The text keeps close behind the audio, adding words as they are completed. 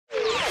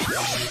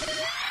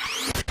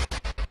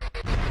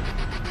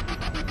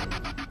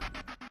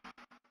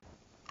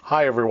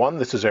Hi everyone,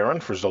 this is Aaron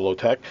for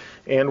Zollotech,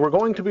 and we're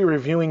going to be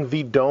reviewing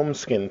the dome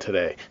skin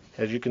today.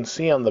 As you can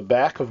see on the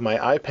back of my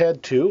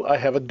iPad 2, I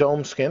have a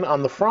dome skin.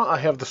 On the front, I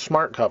have the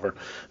smart cover.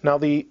 Now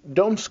the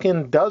dome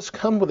skin does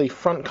come with a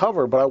front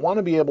cover, but I want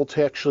to be able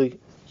to actually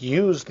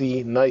use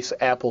the nice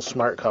Apple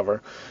smart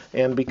cover,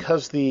 and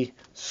because the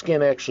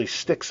skin actually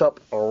sticks up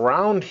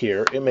around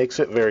here, it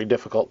makes it very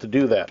difficult to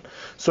do that.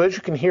 So as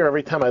you can hear,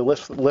 every time I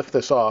lift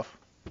this off,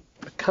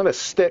 it kind of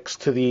sticks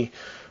to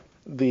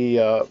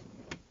the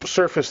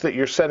surface that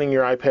you're setting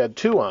your iPad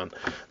 2 on.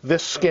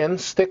 This skin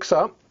sticks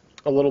up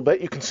a little bit.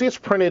 You can see it's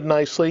printed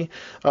nicely.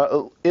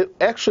 It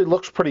actually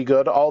looks pretty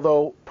good,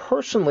 although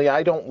personally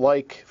I don't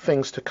like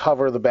things to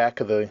cover the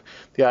back of the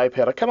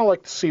iPad. I kind of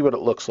like to see what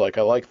it looks like.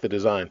 I like the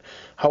design.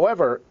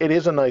 However, it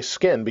is a nice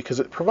skin because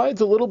it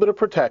provides a little bit of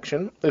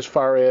protection as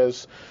far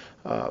as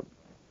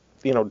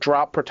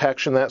drop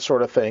protection, that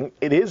sort of thing.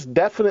 It is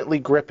definitely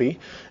grippy.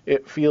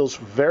 It feels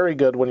very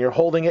good when you're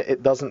holding it.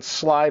 It doesn't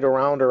slide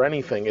around or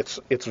anything.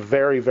 It's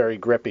very, very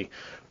grippy,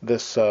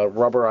 this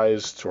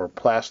rubberized or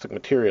plastic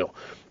material.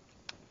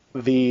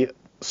 The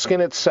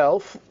skin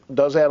itself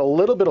does add a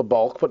little bit of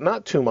bulk, but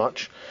not too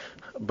much.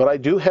 But I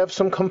do have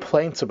some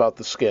complaints about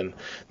the skin.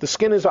 The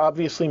skin is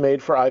obviously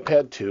made for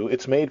iPad 2.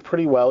 It's made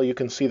pretty well. You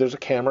can see there's a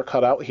camera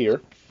cut out here.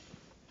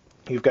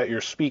 You've got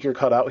your speaker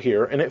cut out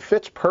here, and it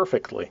fits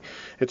perfectly.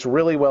 It's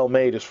really well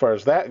made as far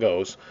as that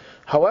goes.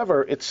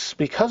 However, it's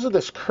because of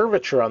this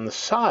curvature on the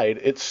side,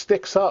 it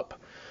sticks up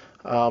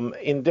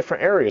in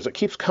different areas. It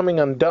keeps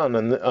coming undone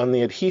on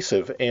the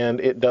adhesive,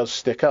 and it does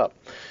stick up.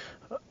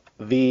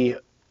 The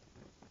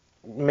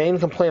main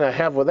complaint I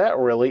have with that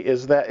really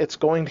is that it's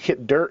going to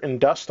get dirt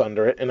and dust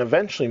under it and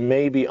eventually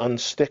maybe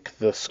unstick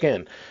the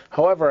skin.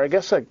 However, I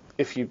guess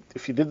if you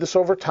did this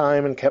over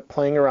time and kept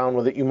playing around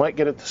with it, you might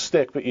get it to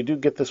stick, but you do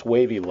get this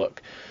wavy look.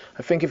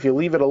 I think if you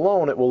leave it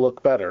alone, it will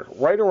look better.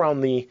 Right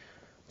around the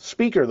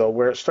speaker, though,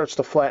 where it starts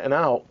to flatten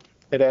out,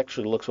 it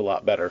actually looks a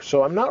lot better.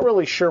 So I'm not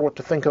really sure what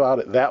to think about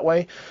it that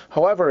way.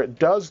 However, it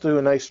does do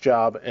a nice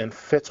job and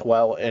fits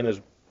well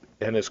and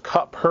is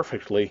cut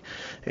perfectly.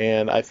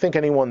 And I think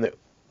anyone that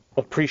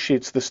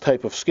appreciates this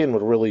type of skin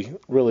would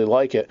really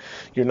like it.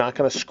 You're not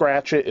going to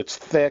scratch it. It's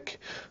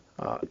thick.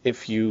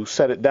 If you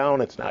set it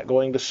down, it's not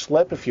going to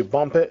slip if you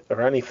bump it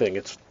or anything.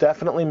 It's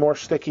definitely more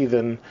sticky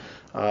than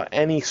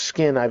any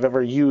skin I've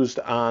ever used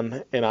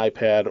on an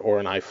iPad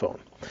or an iPhone.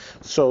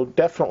 So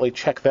definitely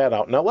check that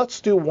out. Now let's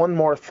do one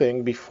more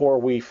thing before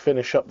we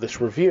finish up this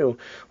review.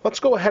 Let's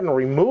go ahead and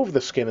remove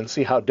the skin and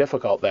see how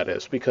difficult that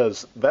is,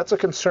 because that's a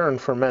concern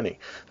for many.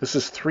 This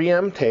is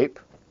 3M tape.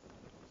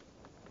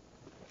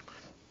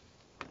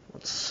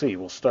 Let's see,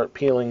 we'll start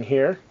peeling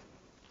here.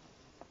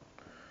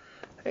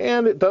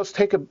 And it does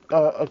take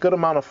a good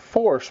amount of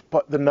force,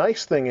 but the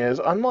nice thing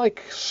is,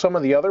 unlike some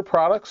of the other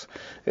products,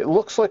 it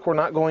looks like we're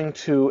not going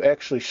to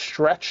actually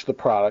stretch the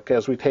product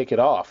as we take it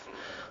off.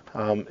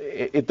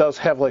 It does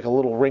have like a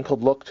little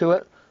wrinkled look to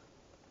it.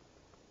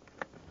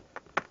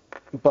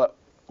 But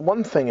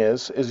one thing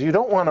is you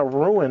don't want to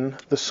ruin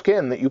the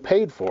skin that you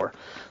paid for.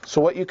 So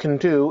what you can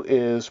do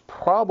is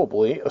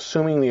probably,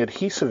 assuming the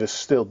adhesive is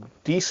still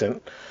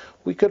decent,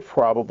 we could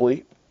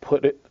probably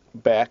put it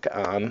back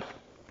on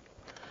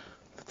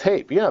the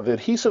tape. Yeah, the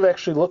adhesive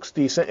actually looks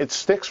decent. It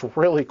sticks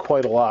really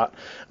quite a lot.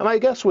 And I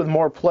guess with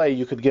more play,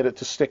 you could get it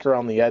to stick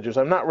around the edges.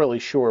 I'm not really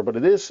sure, but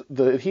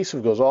the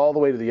adhesive goes all the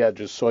way to the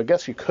edges, so I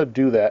guess you could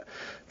do that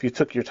if you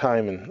took your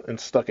time and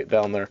stuck it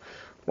down there.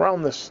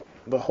 Around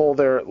the hole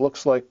there, it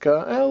looks like,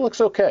 it looks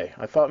okay.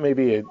 I thought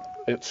maybe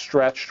it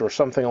stretched or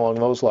something along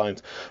those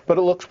lines, but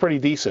it looks pretty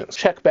decent.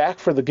 Check back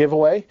for the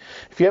giveaway.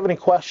 If you have any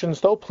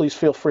questions, though, please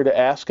feel free to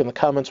ask in the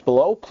comments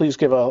below. Please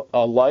give a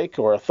like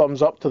or a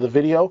thumbs up to the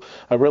video.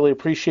 I really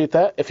appreciate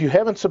that. If you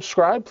haven't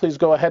subscribed, please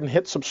go ahead and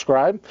hit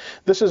subscribe.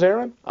 This is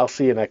Aaron. I'll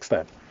see you next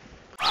time.